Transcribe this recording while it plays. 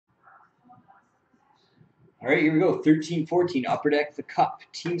All right, here we go. 13-14, Upper Deck the Cup.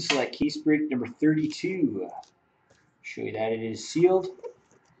 Team Select case break number 32. Show you that it is sealed.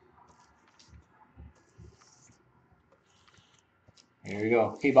 Here we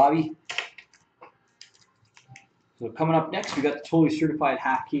go. Hey, Bobby. So coming up next, we got the totally certified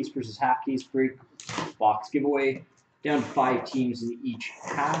half case versus half case break box giveaway. Down to 5 teams in each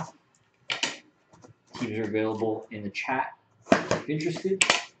half. Teams are available in the chat if interested.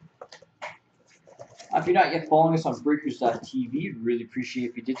 If you're not yet following us on breakers.tv, we'd really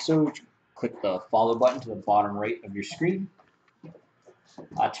appreciate if you did so. Click the follow button to the bottom right of your screen.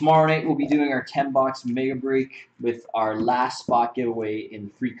 Tomorrow night, we'll be doing our 10-box mega break with our last spot giveaway in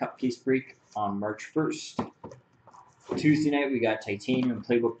the free cup case break on March 1st. Tuesday night, we got Titanium and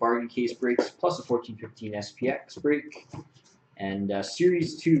Playbook bargain case breaks, plus a 14-15 SPX break. And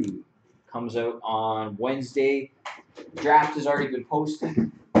Series 2 comes out on Wednesday. Draft has already been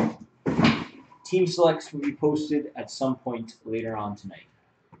posted. Team selects will be posted at some point later on tonight.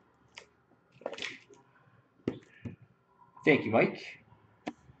 Thank you, Mike.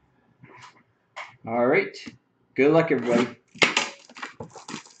 All right. Good luck, everybody.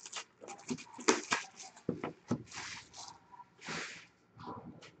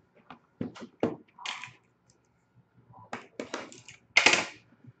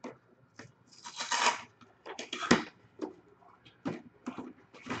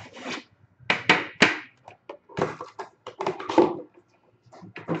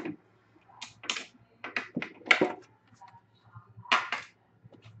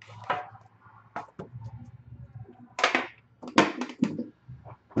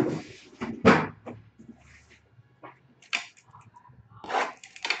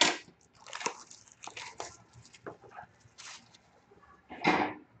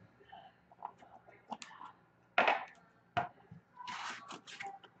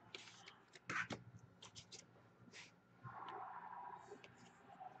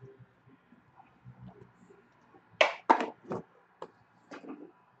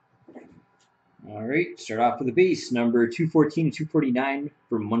 All right, start off with the base, number 214 and 249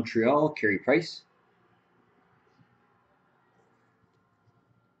 for Montreal, Carey Price.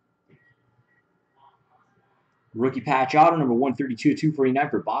 Rookie patch auto, number 132 249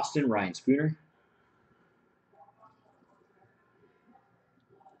 for Boston, Ryan Spooner.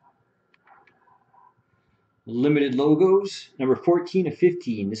 Limited logos, number 14 of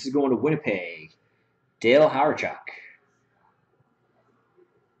 15. This is going to Winnipeg, Dale Hawerchuk.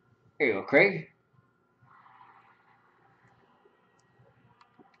 There you go, Craig.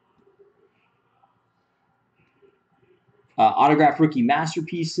 Autograph rookie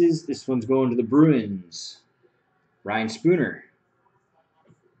masterpieces. This one's going to the Bruins, Ryan Spooner.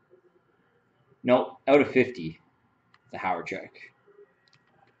 Nope, out of 50, the Hawerchuk.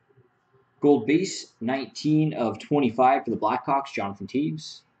 Gold base, 19 of 25 for the Blackhawks, Jonathan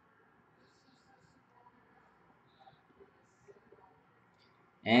Toews.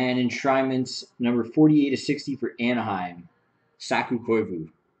 And enshrinements, number 48 of 60 for Anaheim, Saku Koivu.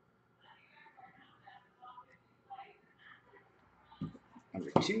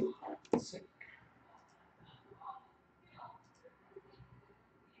 Number 2.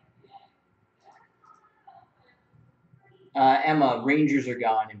 Emma, Rangers are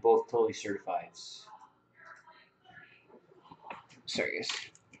gone in both totally certifieds. Sorry, guys.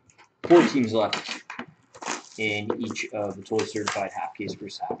 4 teams left in each of the totally certified half case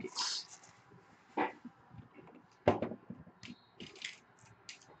versus half case.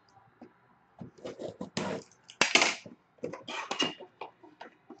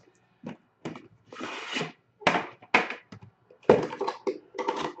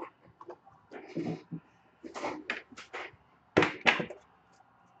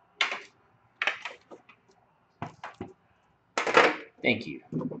 Thank you.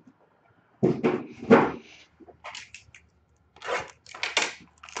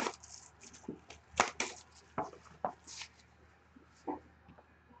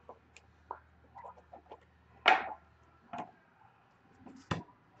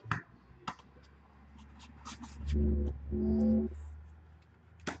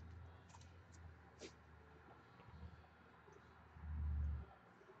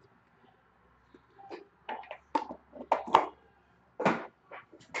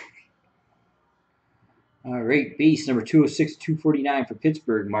 All right, base number 206, 249 for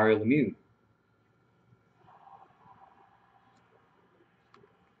Pittsburgh, Mario Lemieux.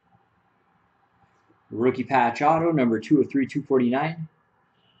 Rookie patch auto, number 203, 249.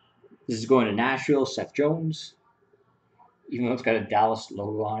 This is going to Nashville, Seth Jones. Even though it's got a Dallas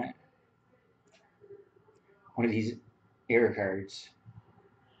logo on it. One of these error cards.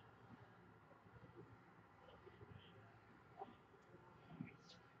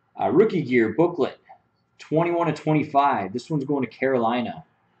 Rookie gear booklet, 21/25. This one's going to Carolina.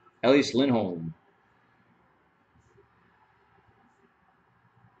 Elias Lindholm.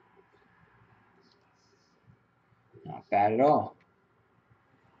 Not bad at all.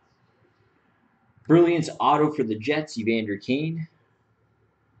 Brilliance auto for the Jets, Evander Kane.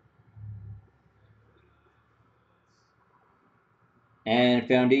 And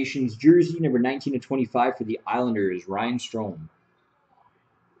Foundations jersey, number 19/25 for the Islanders, Ryan Strome.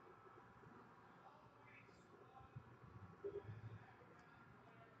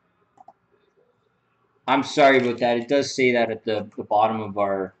 I'm sorry about that. It does say that at the bottom of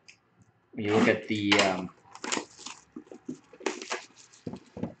our, when you look at the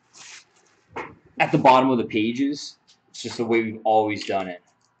bottom of the pages. It's just the way we've always done it.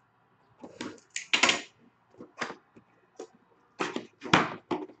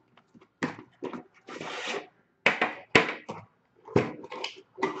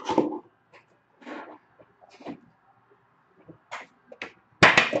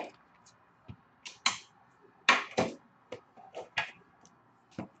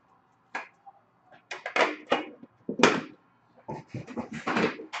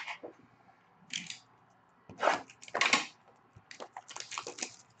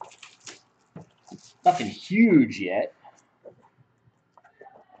 Nothing huge yet.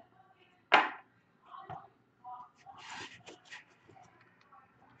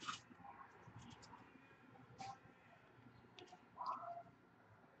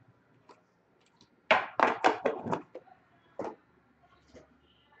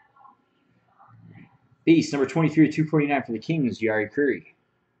 Base, number 23/249 for the Kings, Jari Kurri.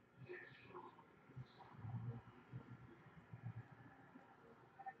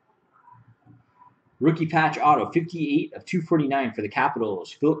 Rookie patch auto, 58/249 for the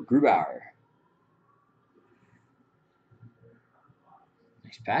Capitals, Philip Grubauer.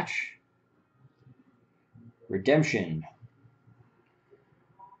 Nice patch. Redemption.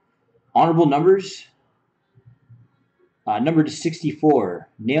 Honorable numbers. Number to 64,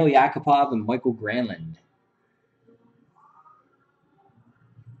 Nail Yakupov and Michael Granlund.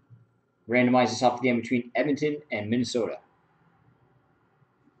 Randomize this off the game between Edmonton and Minnesota.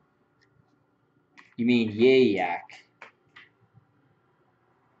 You mean Yak.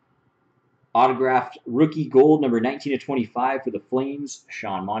 Autographed rookie gold, number 19/25 for the Flames,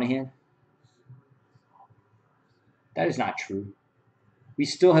 Sean Monahan. That is not true. We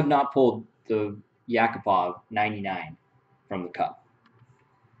still have not pulled the Yakupov 99 from the cup.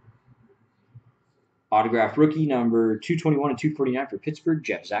 Autographed rookie, number 221/249 for Pittsburgh,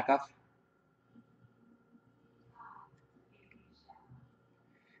 Jeff Zakoff.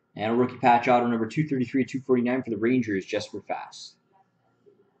 And a rookie patch auto, number 233/249 for the Rangers, Jesper Fast.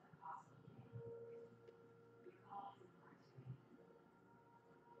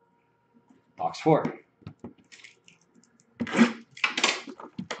 Box 4.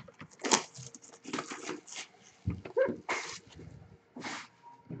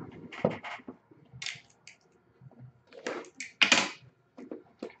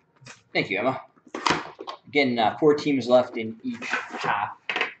 Thank you, Emma. Again, 4 teams left in each half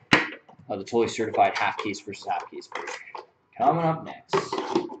of the totally certified half case versus half case break. Coming up next.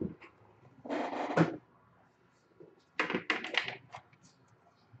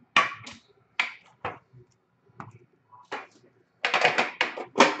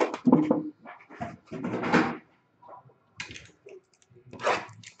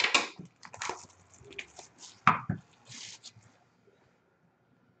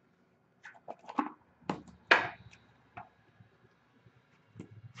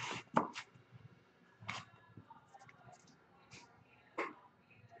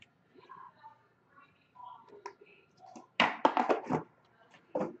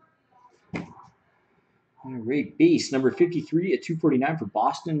 All right, base number 53/249 for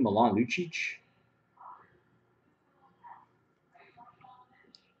Boston, Milan Lucic.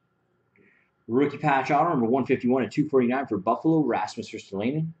 Rookie patch auto number 151/249 for Buffalo, Rasmus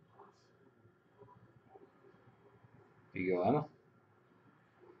Ristolainen. There you go, Emma.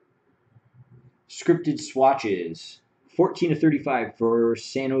 Scripted swatches, 14/35 for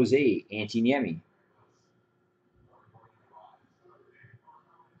San Jose, Antti Niemi.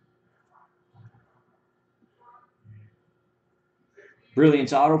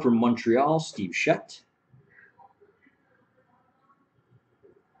 Brilliance auto for Montreal, Steve Shutt.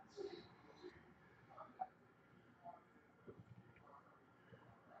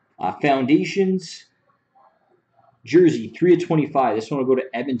 Foundations, jersey, 3/25. This one will go to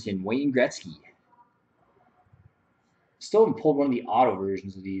Edmonton, Wayne Gretzky. Still haven't pulled one of the auto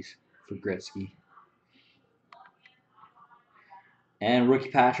versions of these for Gretzky. And rookie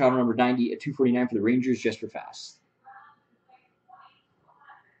patch auto number 90 at 249 for the Rangers, Jesper Fast.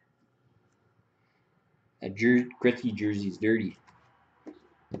 That Gretzky jersey is dirty.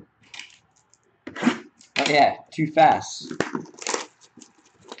 Oh yeah, too fast.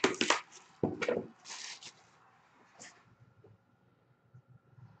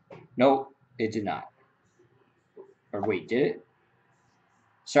 Nope, it did not. Or wait, did it?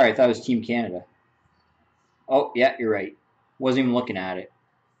 Sorry, I thought it was Team Canada. Oh, yeah, you're right. Wasn't even looking at it.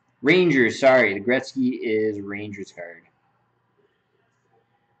 Rangers, sorry. The Gretzky is Rangers card.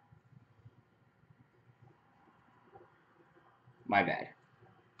 My bad.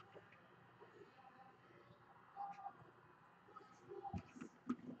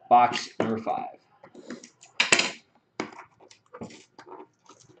 Box number 5.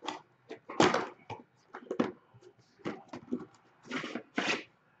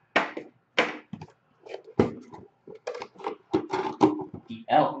 The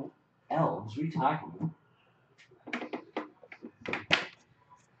Elves? What are you talking about?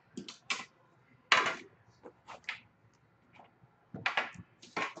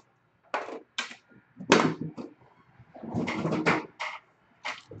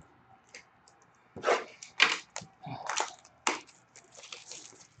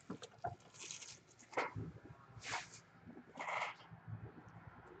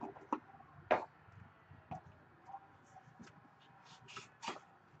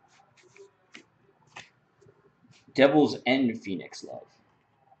 Devils and Phoenix Love.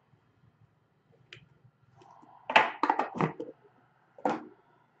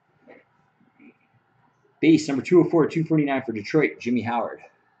 Base number 204, 249 for Detroit, Jimmy Howard.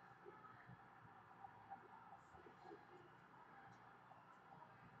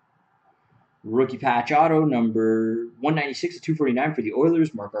 Rookie patch auto number 196 to 249 for the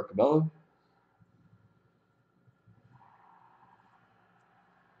Oilers, Mark Arcobello.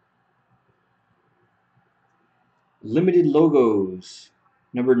 Limited logos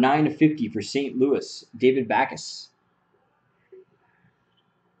number 9 to 50 for St. Louis, David Backes.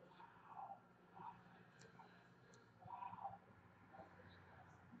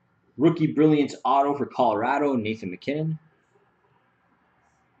 Rookie Brilliance auto for Colorado, Nathan MacKinnon.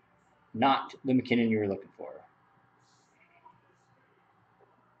 Not the McKinnon you were looking for.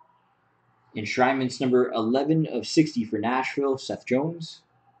 Enshrinements number 11 of 60 for Nashville, Seth Jones.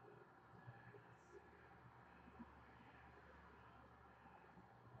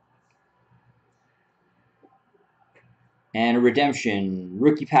 And a redemption.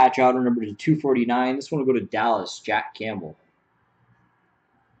 Rookie patch auto number 249. This one will go to Dallas, Jack Campbell.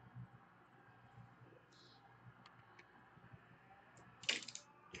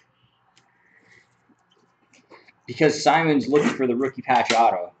 Because Simon's looking for the rookie patch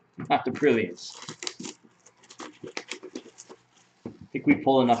auto, not the Brilliance. I think we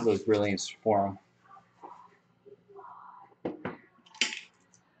pulled enough of those Brilliants for him.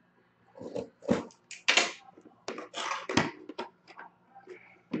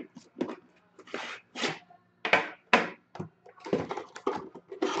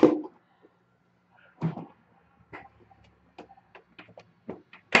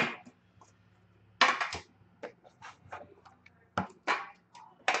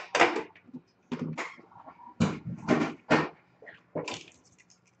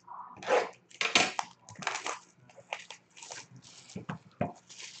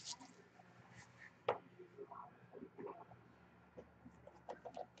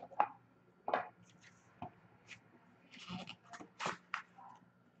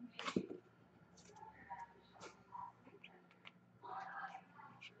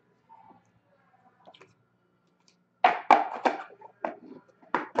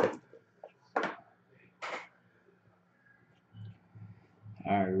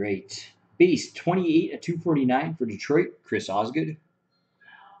 All right. Base 28 at 249 for Detroit, Chris Osgood.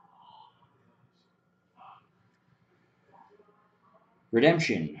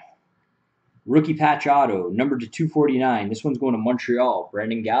 Redemption. Rookie patch auto, number 249. This one's going to Montreal,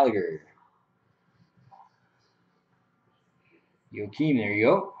 Brendan Gallagher. Joakim, there you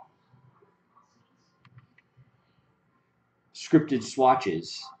go. Scripted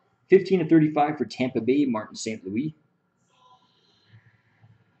swatches. 15 to 35 for Tampa Bay, Martin St. Louis.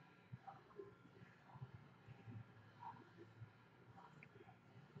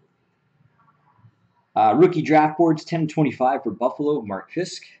 Rookie draft boards, 10 to 25 for Buffalo, Mark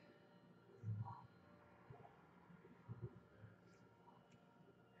Fisk.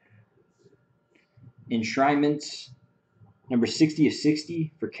 Enshrinements, number 60 of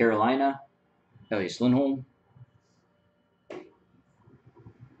 60 for Carolina, Elias Lindholm.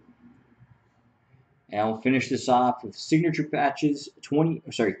 And we'll finish this off with signature patches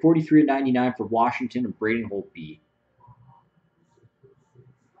 43/99 for Washington and Braden Holtby.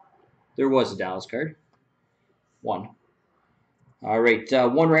 There was a Dallas card. One. All right,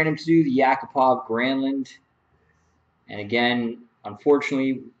 one random to do, the Yakupov Granlund. And again,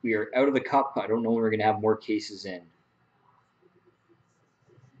 unfortunately, we are out of the cup. I don't know when we're going to have more cases in.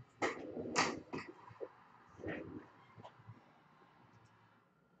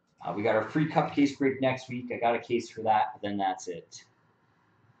 We got our free cup case break next week. I got a case for that, but then that's it.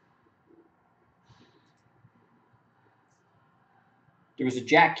 There was a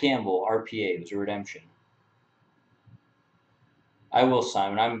Jack Campbell RPA. It was a redemption. I will,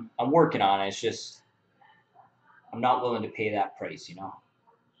 Simon. I'm working on it. It's just I'm not willing to pay that price, you know.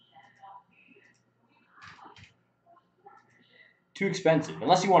 Too expensive.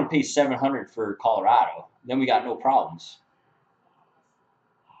 Unless you want to pay $700 for Colorado, then we got no problems.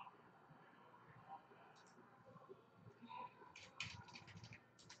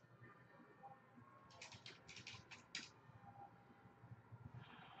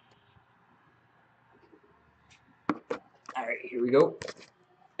 All right, here we go.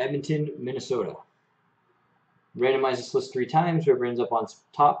 Edmonton, Minnesota. Randomize this list 3 times. Whoever ends up on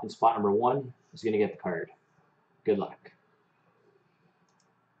top in spot number 1 is going to get the card. Good luck.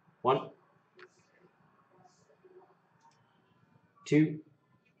 1, 2,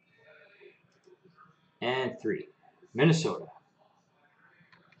 and 3. Minnesota.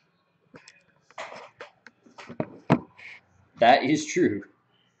 That is true.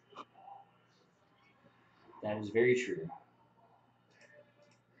 That is very true.